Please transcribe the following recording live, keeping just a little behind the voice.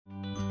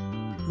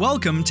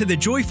Welcome to the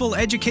Joyful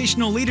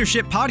Educational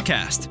Leadership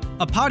Podcast,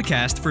 a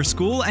podcast for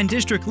school and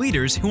district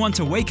leaders who want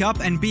to wake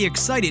up and be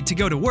excited to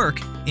go to work,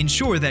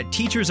 ensure that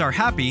teachers are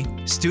happy,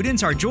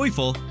 students are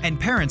joyful, and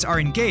parents are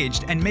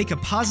engaged and make a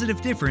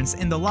positive difference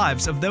in the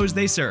lives of those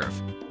they serve.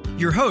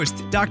 Your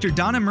host, Dr.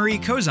 Donna Marie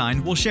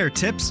Kozine, will share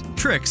tips,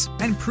 tricks,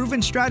 and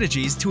proven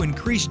strategies to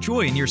increase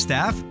joy in your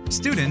staff,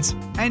 students,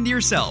 and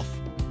yourself.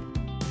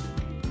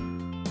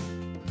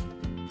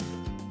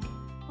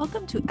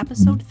 Welcome to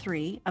episode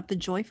 3 of the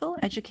Joyful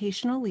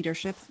Educational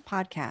Leadership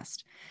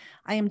Podcast.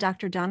 I am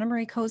Dr. Donna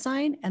Marie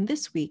Kozine, and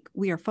this week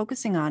we are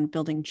focusing on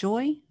building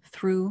joy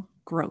through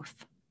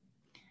growth.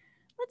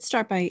 Let's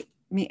start by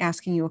me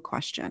asking you a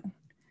question.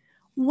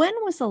 When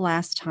was the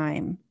last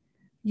time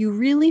you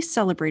really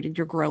celebrated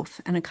your growth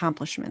and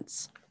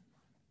accomplishments?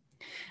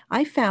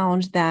 I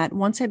found that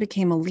once I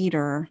became a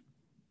leader,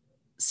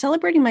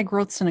 celebrating my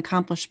growths and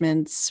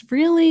accomplishments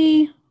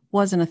really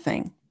wasn't a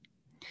thing.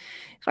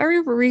 If I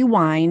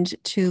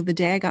rewind to the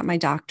day I got my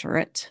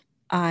doctorate,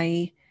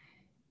 I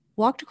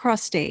walked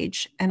across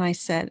stage and I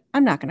said,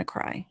 I'm not going to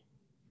cry.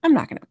 I'm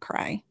not going to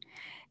cry.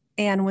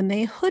 And when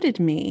they hooded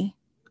me,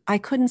 I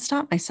couldn't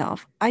stop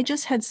myself. I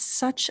just had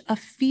such a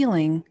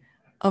feeling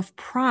of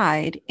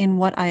pride in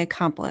what I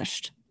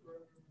accomplished.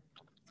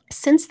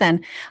 Since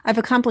then, I've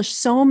accomplished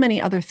so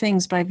many other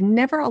things, but I've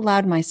never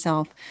allowed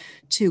myself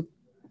to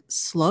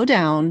slow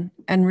down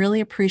and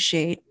really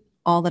appreciate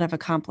all that I've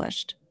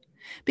accomplished.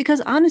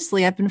 Because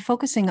honestly, I've been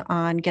focusing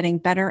on getting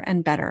better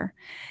and better,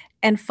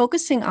 and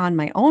focusing on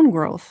my own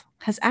growth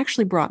has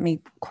actually brought me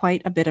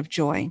quite a bit of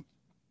joy.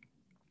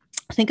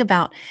 Think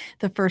about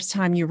the first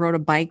time you rode a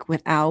bike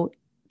without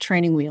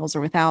training wheels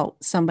or without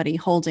somebody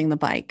holding the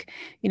bike.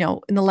 You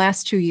know, in the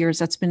last 2 years,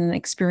 that's been an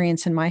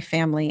experience in my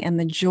family, and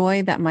the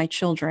joy that my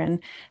children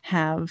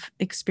have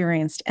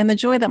experienced and the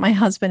joy that my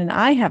husband and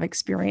I have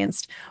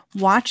experienced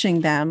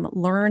watching them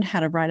learn how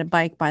to ride a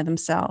bike by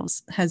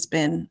themselves has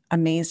been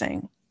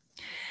amazing.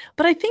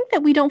 But I think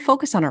that we don't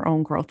focus on our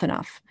own growth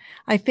enough.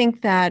 I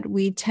think that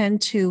we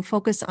tend to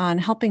focus on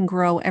helping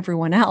grow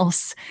everyone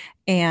else,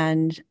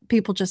 and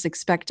people just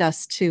expect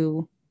us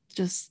to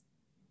just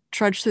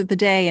trudge through the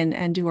day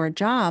and do our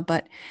job.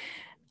 But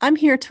I'm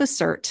here to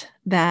assert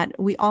that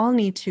we all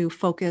need to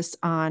focus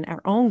on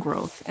our own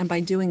growth, and by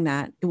doing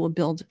that, it will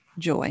build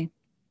joy.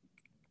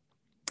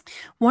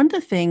 One of the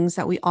things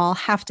that we all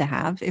have to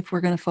have if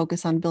we're going to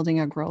focus on building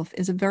our growth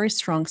is a very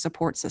strong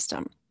support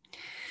system.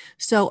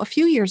 So a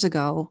few years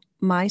ago,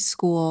 my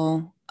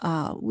school,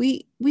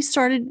 we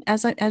started,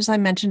 as I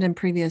mentioned in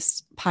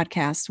previous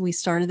podcasts, we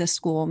started this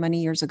school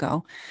many years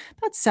ago,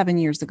 about 7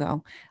 years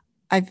ago.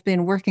 I've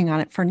been working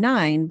on it for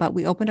 9, but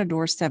we opened our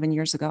doors 7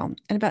 years ago.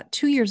 And about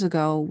 2 years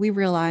ago, we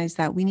realized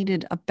that we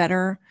needed a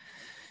better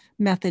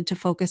method to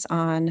focus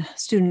on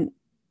student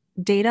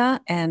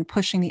data and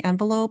pushing the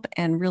envelope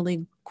and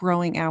really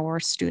growing our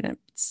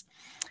students.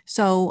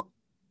 So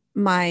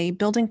my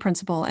building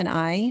principal and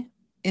I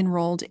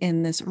enrolled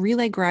in this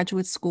Relay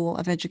Graduate School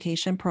of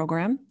Education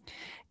program.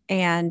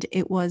 And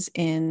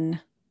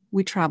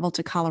we traveled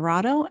to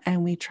Colorado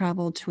and we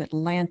traveled to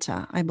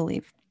Atlanta, I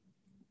believe.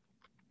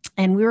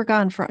 And we were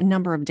gone for a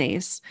number of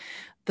days.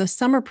 The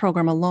summer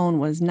program alone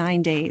was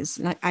 9 days.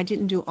 And I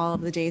didn't do all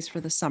of the days for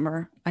the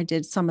summer. I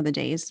did some of the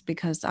days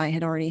because I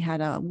had already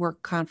had a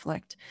work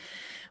conflict.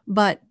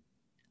 But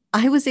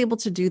I was able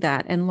to do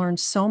that and learn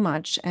so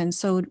much. And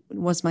so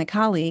was my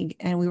colleague.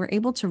 And we were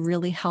able to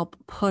really help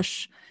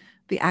push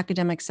the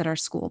academics at our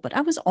school. But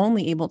I was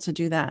only able to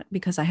do that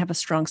because I have a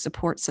strong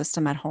support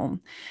system at home.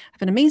 I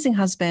have an amazing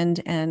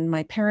husband, and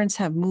my parents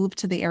have moved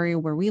to the area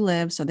where we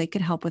live so they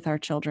could help with our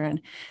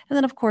children. And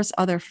then, of course,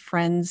 other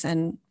friends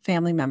and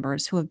family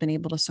members who have been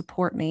able to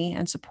support me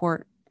and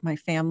support my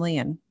family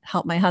and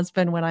help my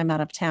husband when I'm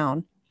out of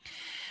town.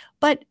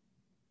 But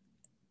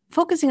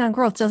focusing on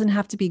growth doesn't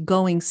have to be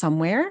going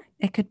somewhere.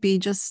 It could be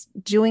just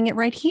doing it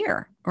right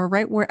here or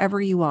right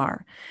wherever you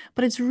are.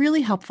 But it's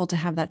really helpful to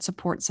have that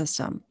support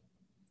system.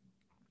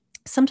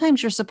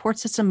 Sometimes your support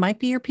system might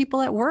be your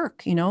people at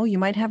work. You know, you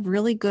might have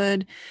really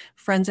good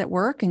friends at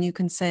work, and you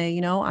can say,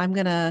 you know, I'm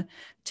going to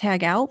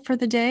tag out for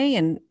the day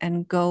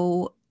and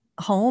go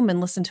home and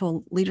listen to a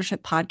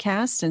leadership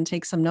podcast and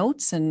take some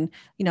notes, and,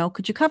 you know,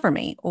 could you cover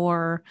me?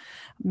 Or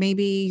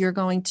maybe you're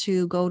going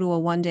to go to a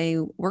one-day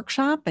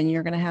workshop and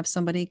you're going to have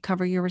somebody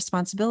cover your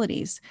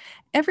responsibilities.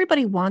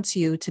 Everybody wants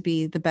you to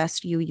be the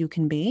best you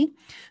can be.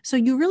 So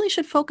you really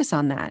should focus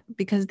on that,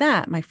 because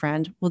that, my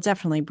friend, will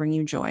definitely bring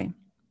you joy.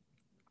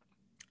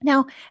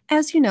 Now,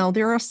 as you know,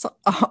 there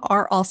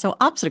are also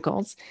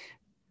obstacles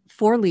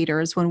for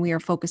leaders when we are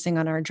focusing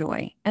on our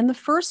joy. And the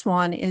first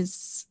one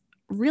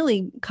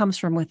really comes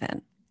from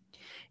within.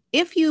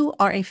 If you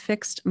are a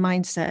fixed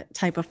mindset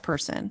type of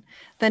person,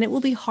 then it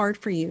will be hard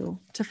for you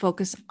to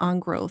focus on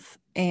growth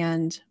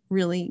and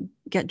really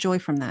get joy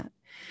from that.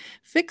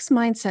 Fixed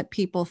mindset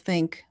people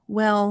think,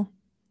 well,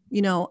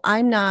 you know,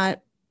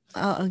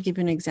 I'll give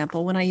you an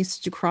example. When I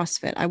used to do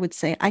CrossFit, I would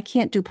say, I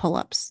can't do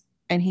pull-ups.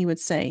 And he would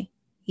say,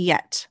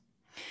 yet.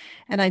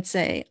 And I'd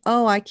say,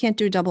 oh, I can't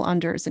do double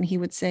unders. And he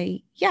would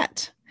say,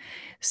 yet.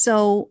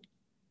 So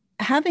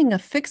having a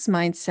fixed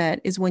mindset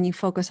is when you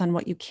focus on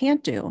what you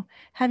can't do.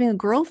 Having a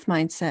growth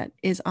mindset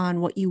is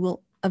on what you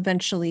will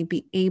eventually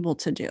be able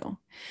to do.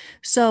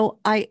 So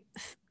I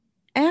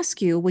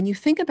ask you, when you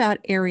think about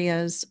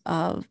areas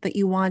of that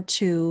you want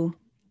to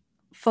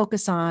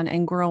focus on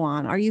and grow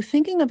on, are you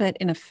thinking of it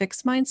in a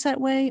fixed mindset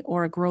way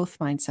or a growth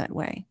mindset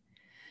way?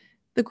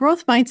 The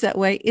growth mindset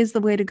way is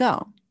the way to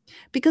go,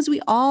 because we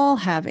all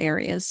have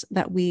areas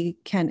that we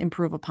can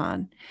improve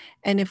upon.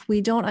 And if we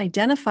don't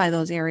identify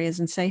those areas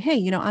and say,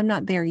 hey, I'm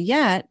not there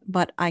yet,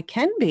 but I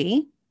can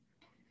be,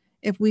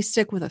 if we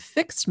stick with a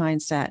fixed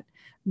mindset,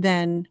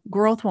 then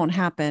growth won't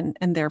happen,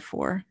 and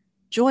therefore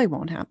joy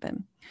won't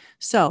happen.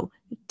 So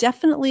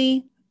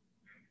definitely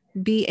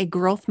be a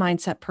growth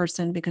mindset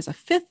person, because a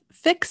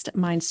fixed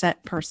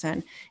mindset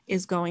person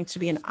is going to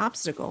be an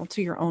obstacle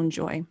to your own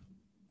joy.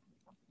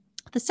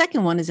 The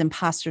second one is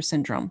imposter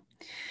syndrome.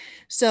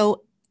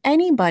 So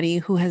anybody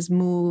who has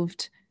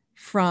moved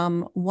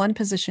from one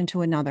position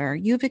to another,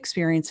 you've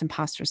experienced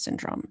imposter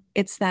syndrome.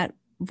 It's that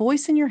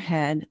voice in your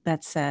head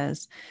that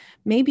says,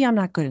 maybe I'm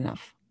not good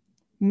enough.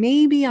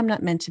 Maybe I'm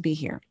not meant to be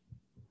here.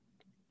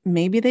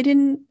 Maybe they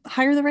didn't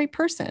hire the right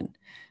person.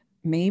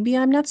 Maybe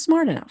I'm not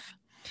smart enough.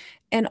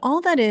 And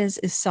all that is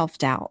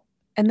self-doubt.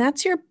 And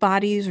that's your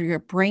body's or your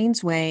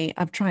brain's way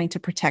of trying to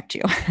protect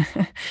you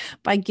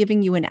by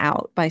giving you an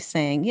out, by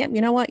saying, yeah,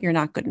 you know what? You're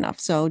not good enough,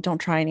 so don't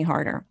try any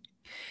harder.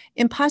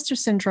 Imposter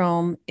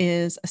syndrome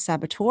is a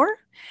saboteur,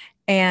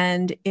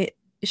 and it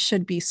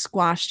should be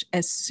squashed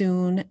as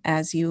soon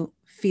as you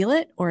feel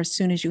it, or as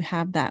soon as you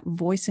have that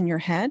voice in your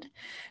head,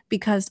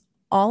 because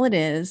all it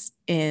is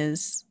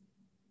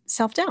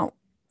self-doubt.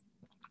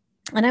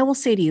 And I will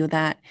say to you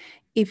that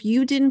if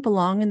you didn't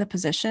belong in the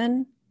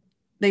position,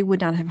 they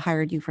would not have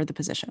hired you for the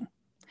position,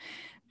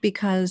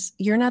 because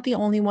you're not the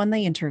only one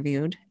they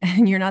interviewed,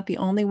 and you're not the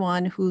only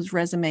one whose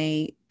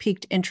resume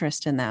piqued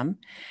interest in them.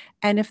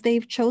 And if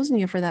they've chosen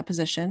you for that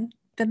position,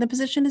 then the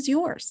position is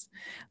yours.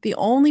 The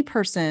only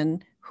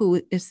person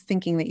who is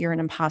thinking that you're an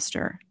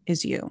imposter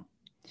is you.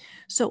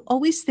 So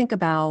always think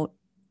about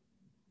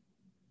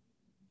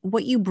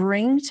what you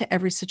bring to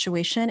every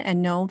situation,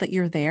 and know that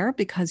you're there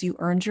because you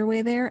earned your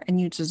way there and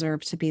you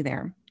deserve to be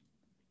there.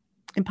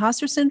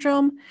 Imposter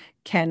syndrome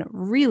can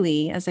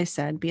really, as I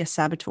said, be a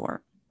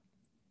saboteur.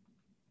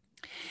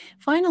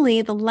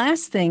 Finally, the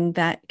last thing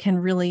that can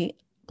really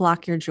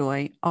block your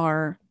joy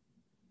are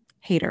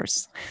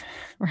haters,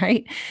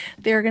 right?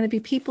 There are going to be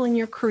people in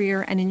your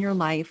career and in your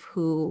life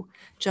who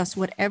just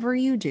whatever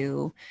you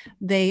do,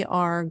 they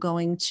are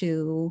going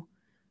to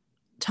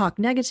talk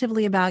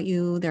negatively about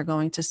you. They're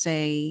going to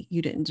say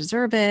you didn't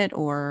deserve it,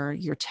 or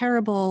you're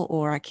terrible,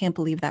 or I can't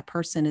believe that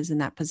person is in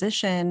that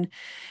position.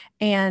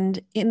 And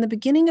in the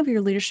beginning of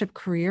your leadership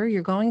career,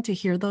 you're going to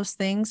hear those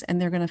things,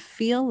 and they're going to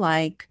feel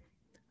like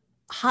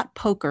hot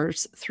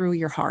pokers through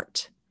your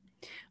heart.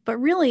 But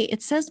really,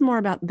 it says more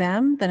about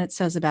them than it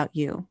says about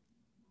you.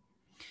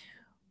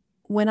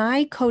 When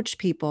I coach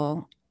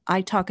people,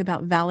 I talk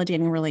about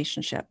validating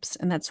relationships,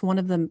 and that's one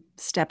of the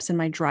steps in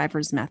my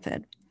driver's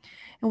method.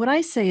 And what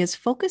I say is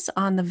focus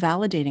on the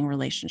validating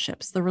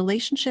relationships, the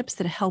relationships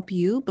that help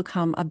you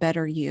become a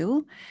better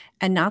you,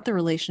 and not the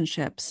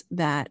relationships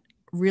that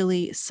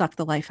really suck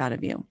the life out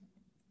of you.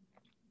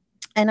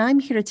 And I'm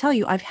here to tell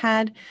you, I've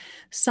had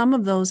some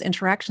of those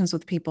interactions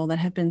with people that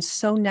have been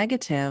so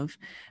negative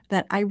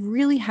that I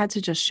really had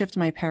to just shift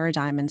my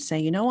paradigm and say,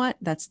 you know what,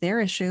 that's their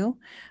issue.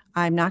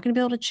 I'm not going to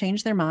be able to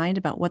change their mind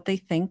about what they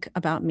think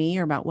about me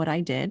or about what I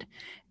did.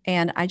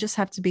 And I just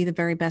have to be the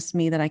very best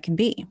me that I can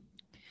be.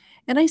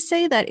 And I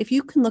say that if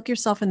you can look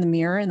yourself in the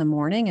mirror in the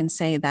morning and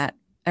say that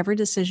every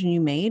decision you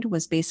made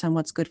was based on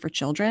what's good for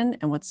children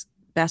and what's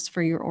best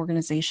for your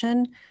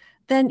organization,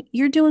 then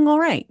you're doing all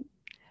right.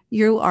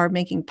 You are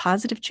making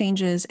positive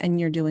changes and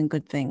you're doing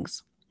good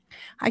things.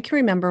 I can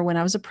remember when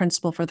I was a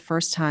principal for the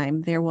first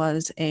time, there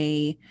was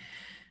a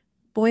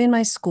boy in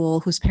my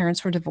school whose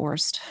parents were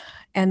divorced.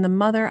 And the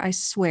mother, I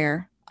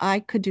swear,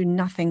 I could do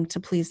nothing to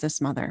please this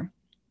mother.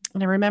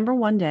 And I remember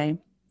one day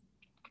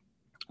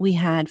we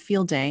had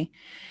field day,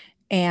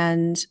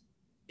 and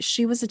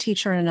she was a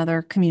teacher in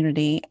another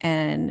community,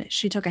 and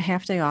she took a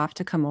half day off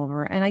to come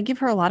over. And I give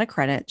her a lot of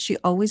credit. She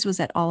always was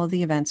at all of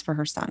the events for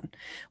her son,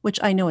 which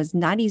I know is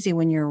not easy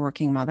when you're a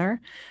working mother.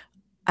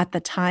 At the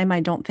time, I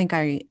don't think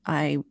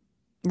I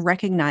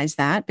recognized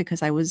that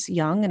because I was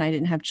young and I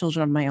didn't have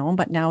children of my own.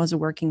 But now as a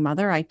working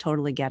mother, I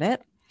totally get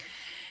it.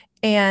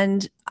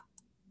 And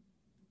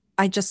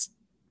I just,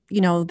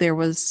 there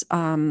was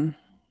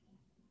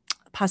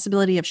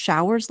possibility of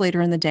showers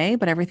later in the day,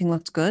 but everything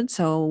looked good.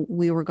 So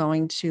we were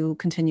going to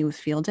continue with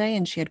field day,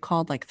 and she had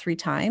called like 3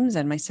 times,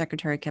 and my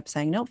secretary kept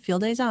saying, no,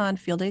 field day's on,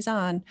 field day's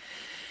on.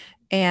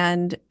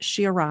 And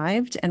she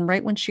arrived, and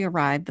right when she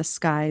arrived, the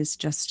skies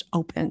just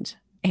opened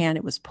and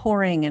it was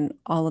pouring and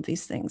all of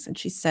these things. And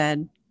she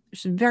said,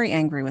 she was very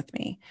angry with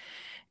me.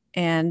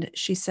 And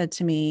she said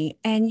to me,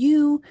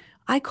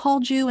 I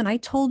called you and I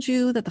told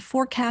you that the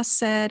forecast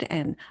said,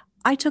 and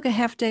I took a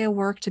half day of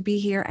work to be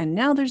here, and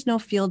now there's no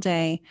field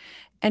day.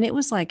 And it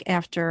was like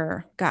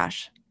after,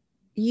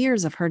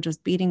 years of her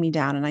just beating me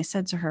down. And I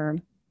said to her,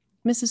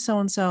 Mrs.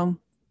 So-and-so,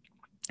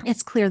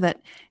 it's clear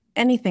that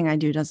anything I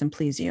do doesn't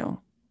please you.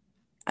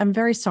 I'm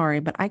very sorry,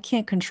 but I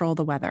can't control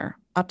the weather.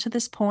 Up to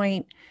this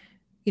point,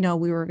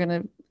 we were going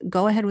to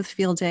go ahead with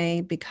field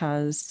day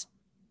because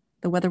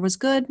the weather was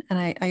good. And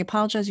I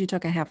apologize you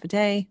took a half a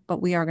day,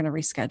 but we are going to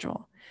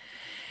reschedule.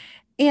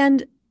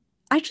 And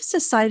I just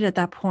decided at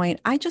that point,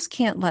 I just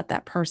can't let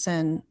that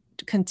person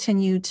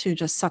continue to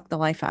just suck the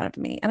life out of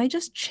me. And I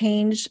just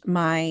changed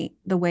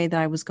the way that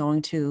I was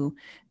going to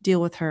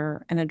deal with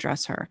her and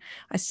address her.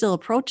 I still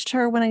approached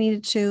her when I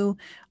needed to.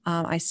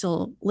 I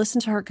still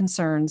listened to her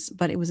concerns,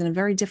 but it was in a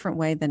very different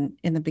way than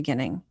in the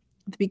beginning.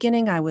 At the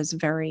beginning, I was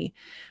very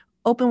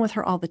open with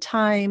her all the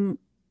time,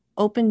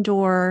 open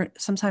door.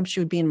 Sometimes she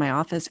would be in my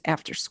office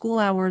after school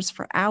hours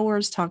for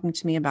hours talking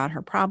to me about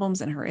her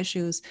problems and her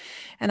issues.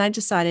 And I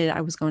decided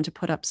I was going to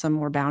put up some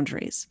more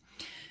boundaries.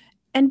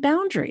 And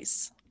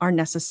boundaries are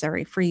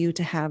necessary for you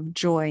to have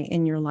joy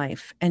in your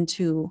life and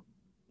to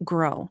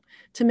grow,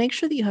 to make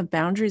sure that you have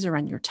boundaries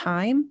around your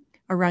time,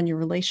 around your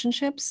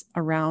relationships,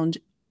 around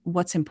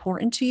what's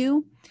important to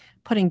you.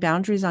 Putting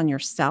boundaries on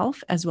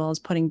yourself as well as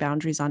putting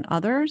boundaries on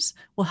others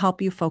will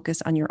help you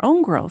focus on your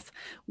own growth,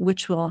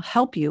 which will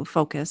help you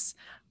focus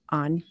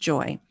on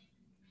joy.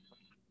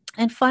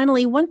 And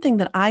finally, one thing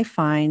that I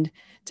find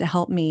to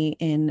help me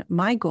in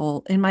my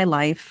goal in my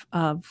life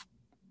of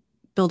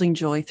building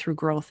joy through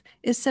growth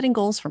is setting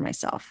goals for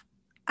myself.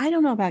 I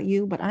don't know about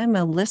you, but I'm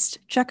a list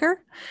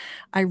checker.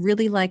 I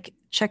really like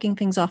checking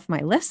things off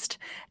my list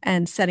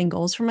and setting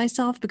goals for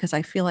myself because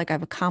I feel like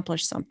I've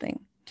accomplished something.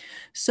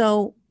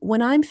 So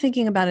when I'm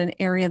thinking about an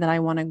area that I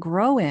want to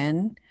grow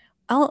in,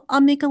 I'll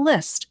make a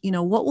list.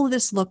 What will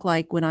this look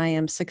like when I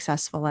am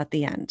successful at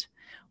the end?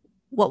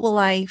 What will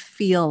I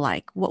feel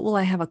like? What will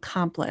I have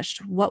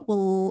accomplished? What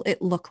will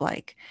it look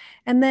like?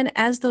 And then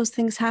as those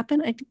things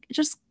happen, I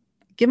just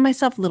give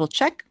myself a little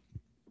check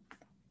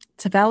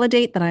to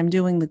validate that I'm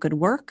doing the good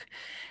work.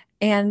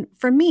 And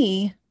for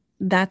me,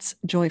 that's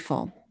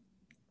joyful.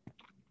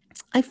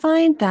 I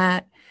find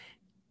that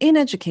in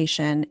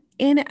education,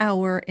 in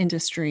our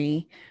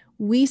industry,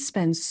 we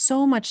spend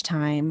so much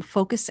time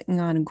focusing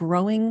on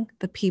growing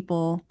the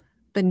people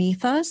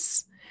beneath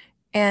us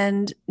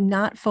and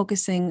not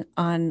focusing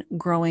on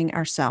growing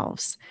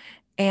ourselves.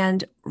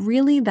 And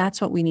really,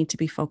 that's what we need to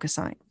be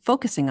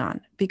focusing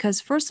on,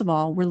 because first of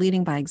all, we're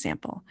leading by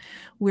example.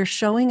 We're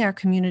showing our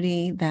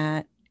community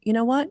that, you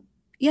know what?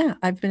 Yeah,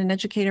 I've been an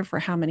educator for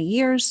how many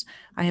years?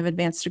 I have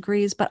advanced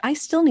degrees, but I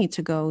still need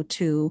to go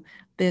to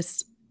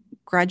this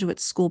graduate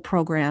school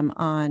program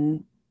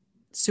on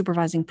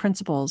supervising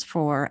principals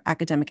for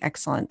academic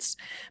excellence,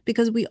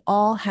 because we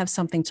all have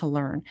something to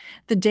learn.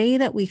 The day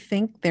that we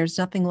think there's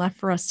nothing left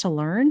for us to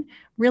learn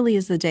really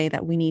is the day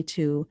that we need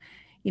to,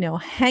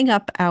 hang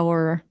up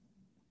our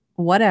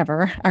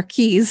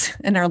keys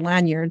and our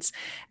lanyards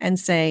and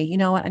say, you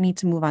know what, I need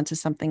to move on to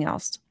something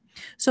else.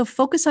 So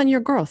focus on your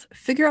growth.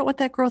 Figure out what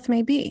that growth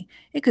may be.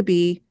 It could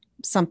be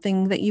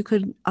something that you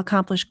could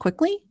accomplish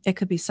quickly. It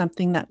could be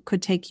something that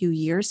could take you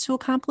years to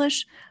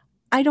accomplish.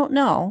 I don't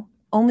know.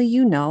 Only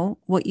you know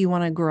what you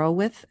want to grow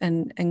with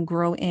and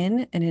grow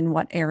in and in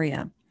what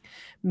area.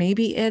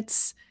 Maybe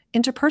it's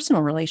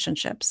interpersonal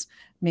relationships.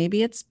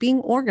 Maybe it's being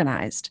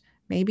organized.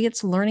 Maybe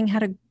it's learning how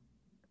to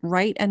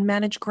write and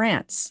manage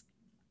grants.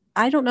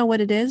 I don't know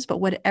what it is, but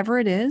whatever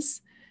it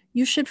is,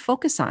 you should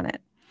focus on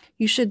it.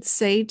 You should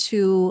say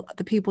to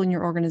the people in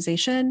your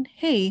organization,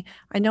 hey,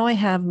 I know I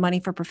have money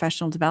for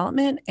professional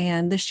development,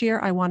 and this year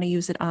I want to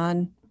use it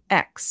on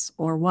X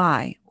or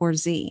Y or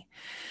Z.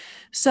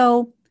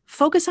 So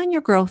focus on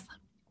your growth.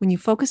 When you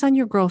focus on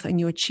your growth and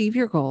you achieve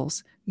your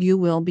goals, you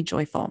will be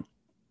joyful.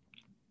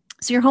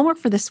 So your homework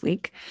for this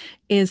week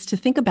is to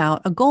think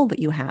about a goal that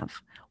you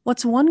have.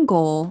 What's one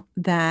goal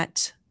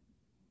that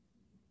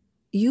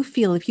you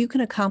feel if you can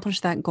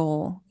accomplish that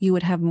goal, you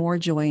would have more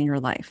joy in your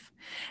life?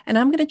 And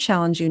I'm going to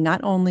challenge you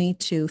not only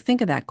to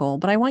think of that goal,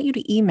 but I want you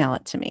to email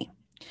it to me.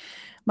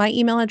 My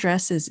email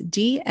address is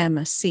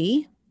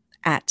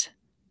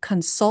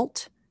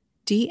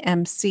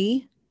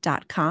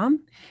dmc@consultdmc.com.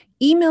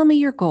 Email me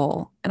your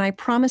goal, and I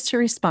promise to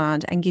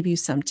respond and give you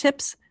some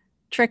tips,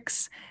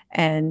 tricks,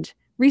 and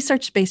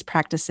research-based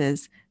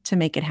practices to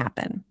make it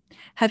happen.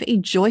 Have a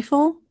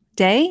joyful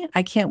day.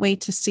 I can't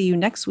wait to see you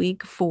next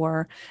week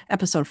for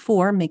episode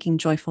 4, Making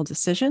Joyful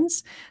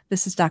Decisions.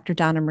 This is Dr.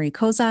 Donna Marie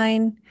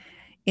Kozine.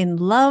 In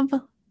love,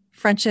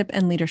 friendship,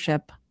 and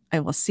leadership, I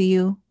will see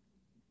you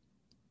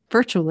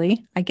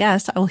virtually. I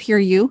guess I will hear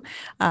you.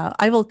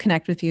 I will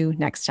connect with you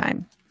next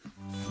time.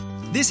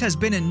 This has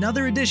been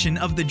another edition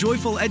of the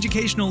Joyful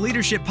Educational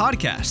Leadership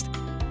Podcast.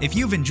 If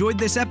you've enjoyed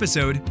this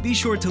episode, be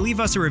sure to leave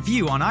us a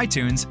review on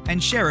iTunes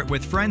and share it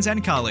with friends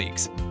and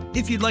colleagues.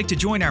 If you'd like to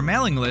join our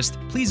mailing list,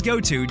 please go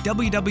to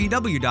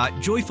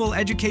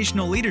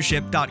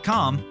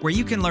www.joyfuleducationalleadership.com, where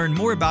you can learn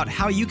more about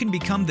how you can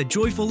become the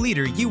joyful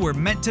leader you were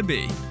meant to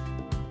be.